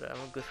cute, but I'm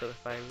gonna go sell the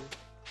fiber.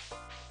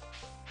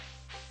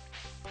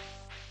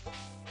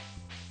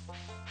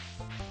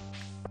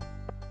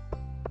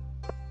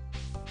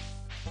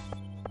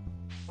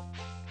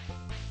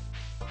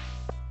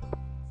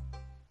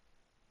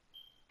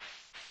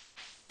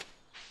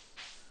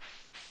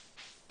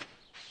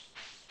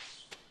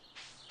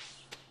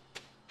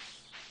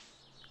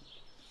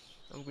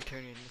 I'm gonna turn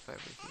in the fiber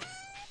here.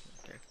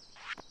 Okay.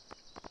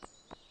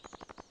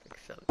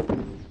 Sell it.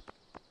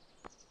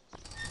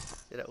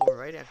 Did I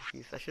overwrite it? I'm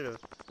confused. I should've.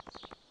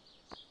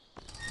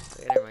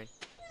 Okay, never mind.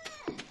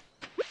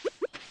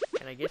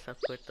 And I guess I'll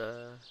put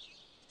the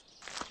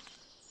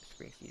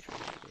spring seeds right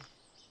here.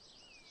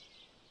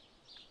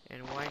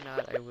 And why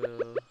not, I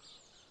will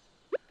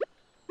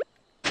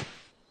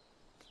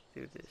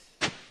do this.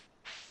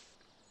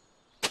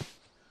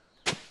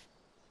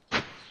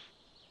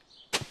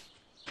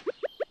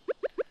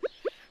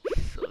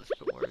 So let's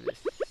put more of this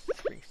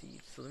spring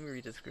seeds. So let me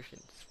read the description.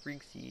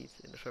 Spring seeds.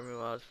 In the summer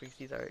wild, spring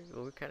seeds are,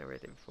 well, we kind of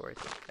read them before, I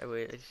think. I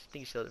just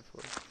think you showed it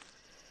before.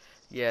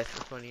 Yeah, it's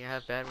so funny. I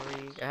have bad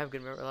memory. I have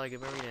good memory, a lot of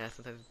good memory, and I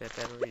sometimes bad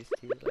memories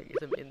too. Like,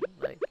 it's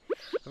like,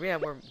 for me, I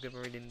have more good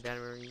memory than bad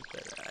memory,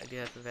 but I do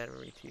have some bad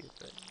memory too,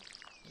 but,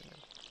 you know.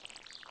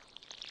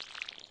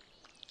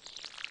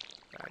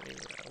 I need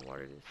to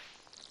water this.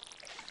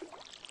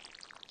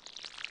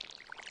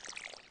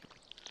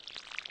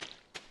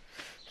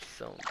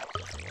 Some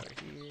water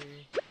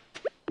here.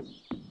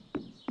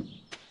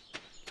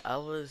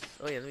 Oh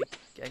yeah,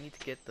 I need to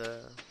get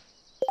the,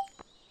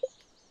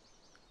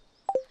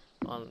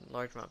 on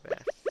largemouth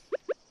bass.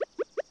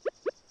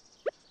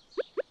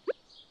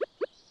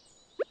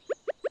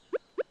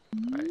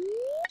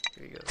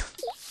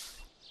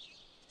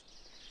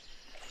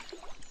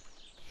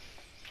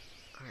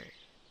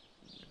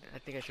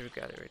 think I should have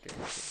got it right there.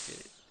 Okay, get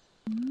it.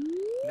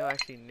 No,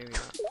 actually, maybe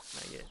not.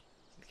 Not yet.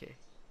 Okay.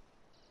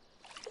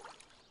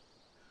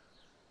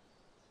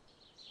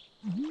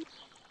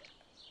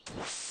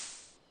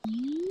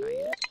 Not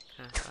yet.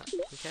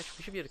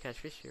 We should be able to catch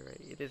fish here,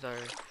 right? It is our.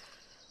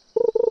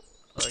 Oh,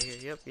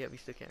 here. Yep. We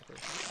still can't. Of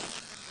course.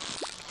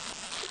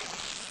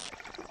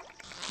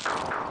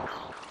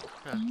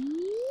 Huh.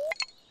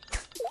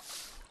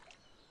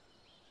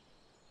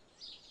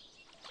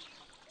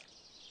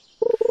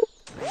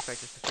 I need to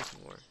practice the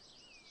fishing more.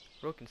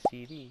 Broken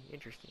CD.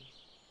 Interesting.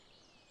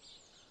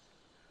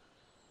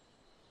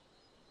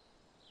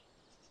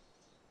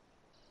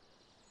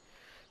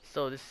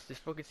 So this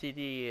broken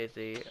CD is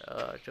a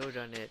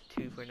JoJoNet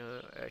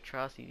 2.0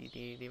 trial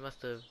CD. They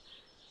must have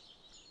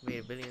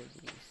made a billion of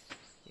these.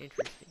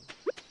 Interesting.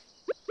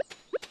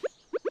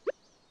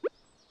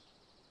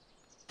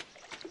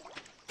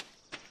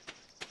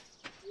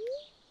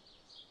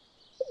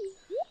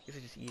 Guess I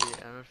just eat it.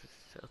 I don't know if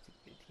it's healthy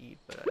to eat,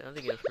 but I don't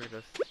think it'll hurt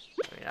us.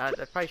 I mean, I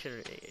probably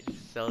shouldn't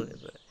just sell it,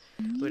 but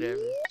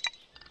whatever.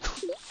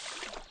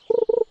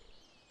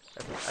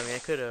 I mean, I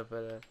could have,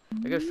 but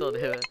I could have sold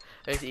it. But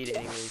I just eat it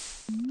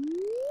anyways.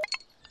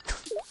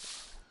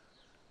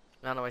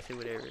 I don't know why I say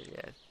whatever.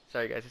 Yeah,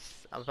 sorry guys.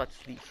 I'm about to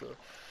sleep, so.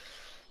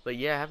 But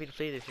yeah, happy to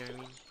play this. You know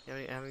what I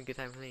mean? Having a good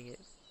time playing it.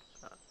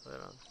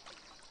 But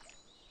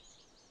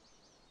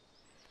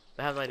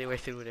I have no idea where I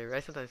said whatever. I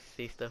sometimes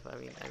say stuff. I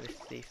mean, I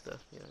just say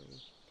stuff. You know what I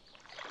mean?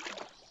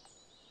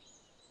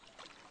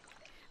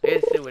 I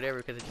guess say whatever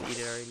because I just eat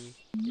it already.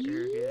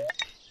 Yeah.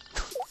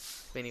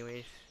 But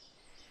anyways,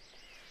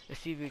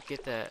 let's see if we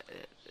get that.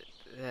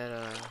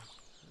 Let's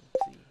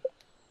see,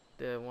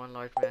 the one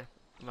large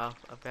mouth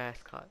of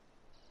bass caught.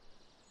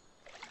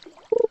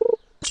 All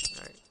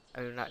right.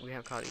 I mean, we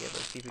haven't caught it yet, but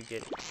let's see if we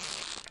get it.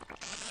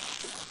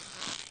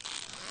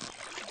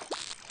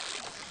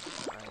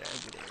 Alright, I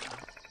get it.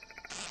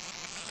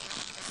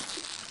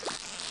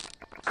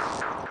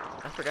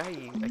 I forgot how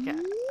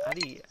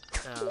do you,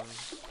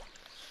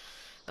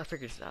 I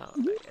figured this out.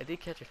 I did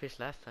catch a fish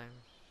last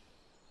time.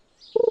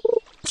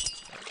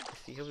 Right,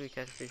 let's see, hopefully we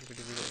catch a fish for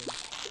the video.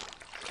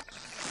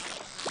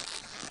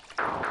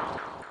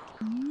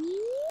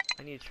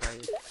 I need to try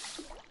this.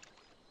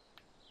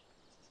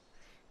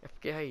 I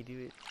forget how you do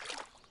it.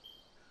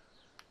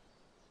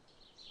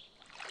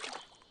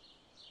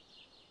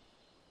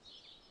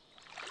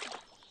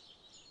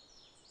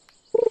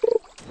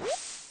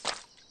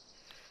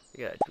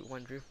 We got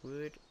one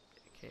driftwood.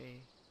 Okay.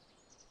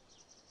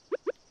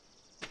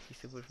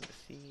 Piece of wood from the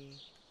sea.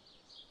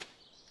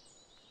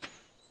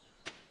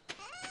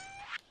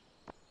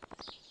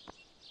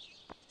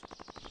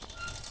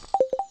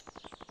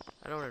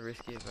 I don't want to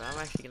risk it, but I'm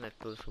actually gonna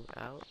throw this food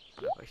out. I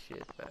don't know if I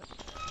should, but I'm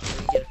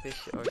gonna get a fish,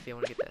 or see, I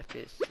want to get that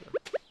fish. So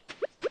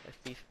that's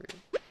space for it.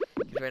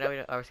 Because right now we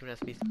don't, obviously we don't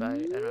have space to buy. I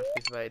don't have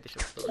space to buy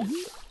additional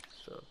storage.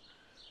 So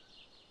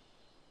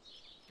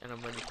I don't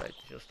have money to buy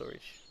additional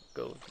storage.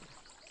 Gold.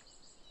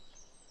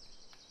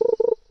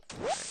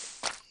 Alright.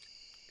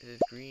 This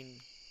is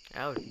green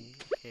algae.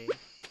 Okay. Where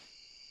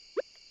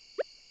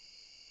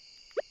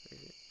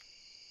is it?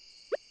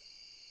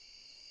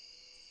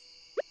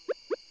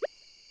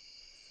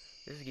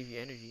 This will give you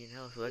energy and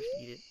health, so let's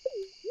eat it.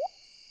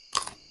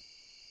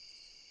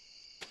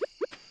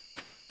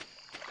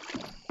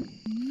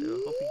 So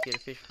hope we get a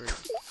fish for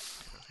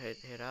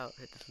head out,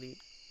 head to sleep.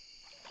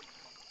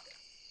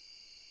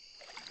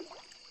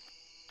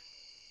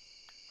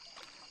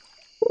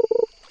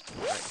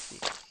 Alright, let's see.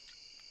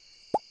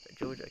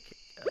 Jojo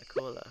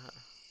Cola, huh?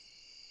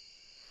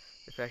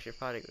 Manufactured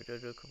product of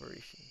Jojo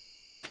Corporation.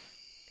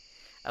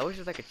 I wish it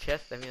was like a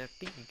chest. I mean, I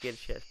think you get a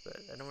chest, but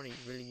I don't want to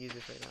really use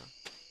this right now.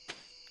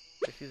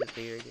 Let's use it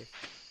later, I guess.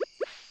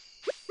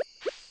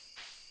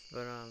 But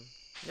you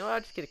know what? I'll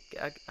just get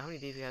how many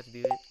days do we have to do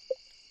it?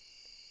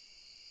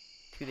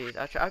 2 days.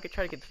 I could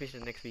try to get the fish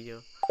in the next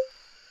video.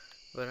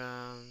 But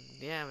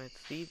yeah, I'm gonna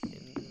sleep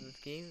in this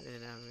game,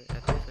 and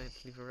after this I'm gonna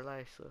sleep in real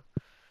life. So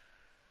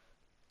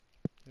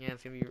yeah,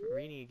 it's gonna be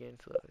rainy again.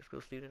 So let's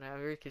go sleep tonight.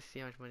 I'm very curious to see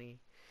how much money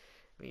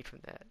we made from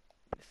that.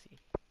 Let's see.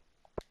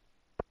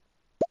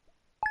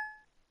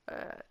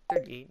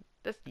 38.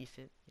 That's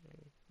decent. You know,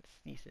 that's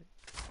decent.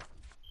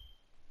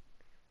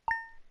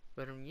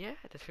 But yeah,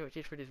 that's pretty much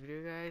it for this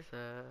video, guys.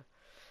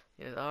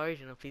 As always,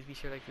 please be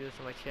sure to like videos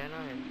on my channel,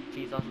 and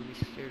please also be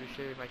sure to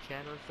share my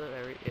channel and stuff.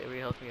 It really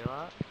helps me a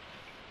lot.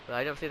 But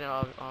I don't say that in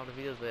all the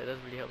videos, but it does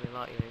really help me a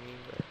lot. You know what I mean?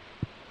 But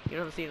you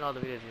know, I'm seeing all the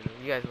videos.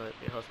 You guys know it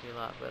helps me a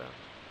lot. But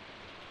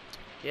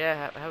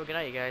yeah, have a good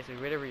night, you guys.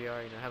 Wherever you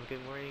are, have a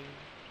good morning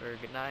or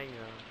good night.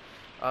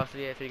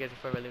 Obviously, I told you guys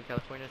before I live in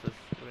California, so the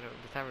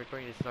time of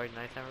recording is already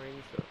nighttime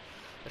already, so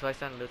that's why I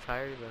sound a little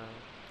tired. But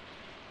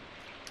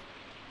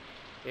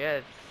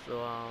yeah,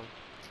 so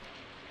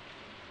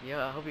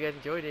yeah, I hope you guys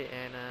enjoyed it,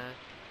 and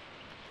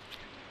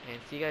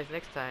see you guys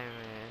next time,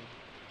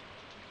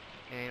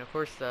 and of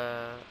course,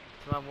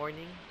 tomorrow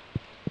morning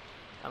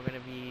I'm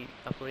gonna be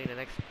uploading the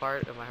next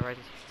part of my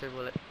Horizon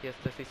Turbo Let's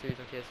Play series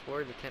on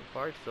PS4, the 10th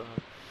part. So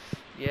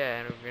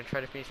yeah, and we're gonna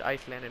try to finish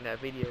Iceland in that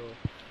video.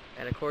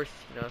 And of course,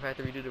 if I have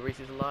to redo the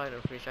races a lot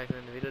or finish acting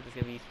in the video, it's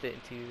gonna be split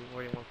into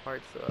more than one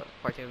part. So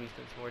parts gonna be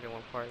split into more than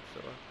one part.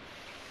 So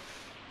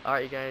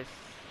alright, you guys.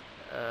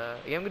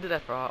 Yeah, I'm gonna do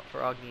that for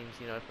all games.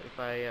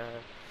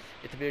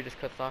 If the video just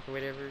cuts off or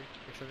whatever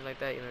or something like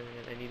that, and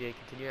I need to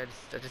continue, I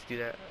just do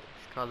that.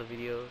 Just call the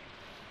video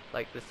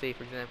like, let's say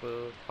for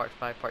example part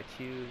 5, part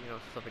 2,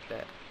 stuff like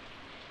that.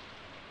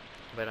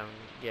 But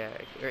yeah,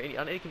 or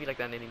it can be like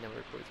that on any number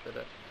of course.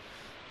 But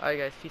alright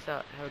guys, peace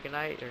out. Have a good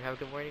night or have a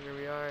good morning where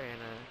we are, and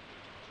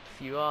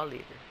see you all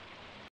later.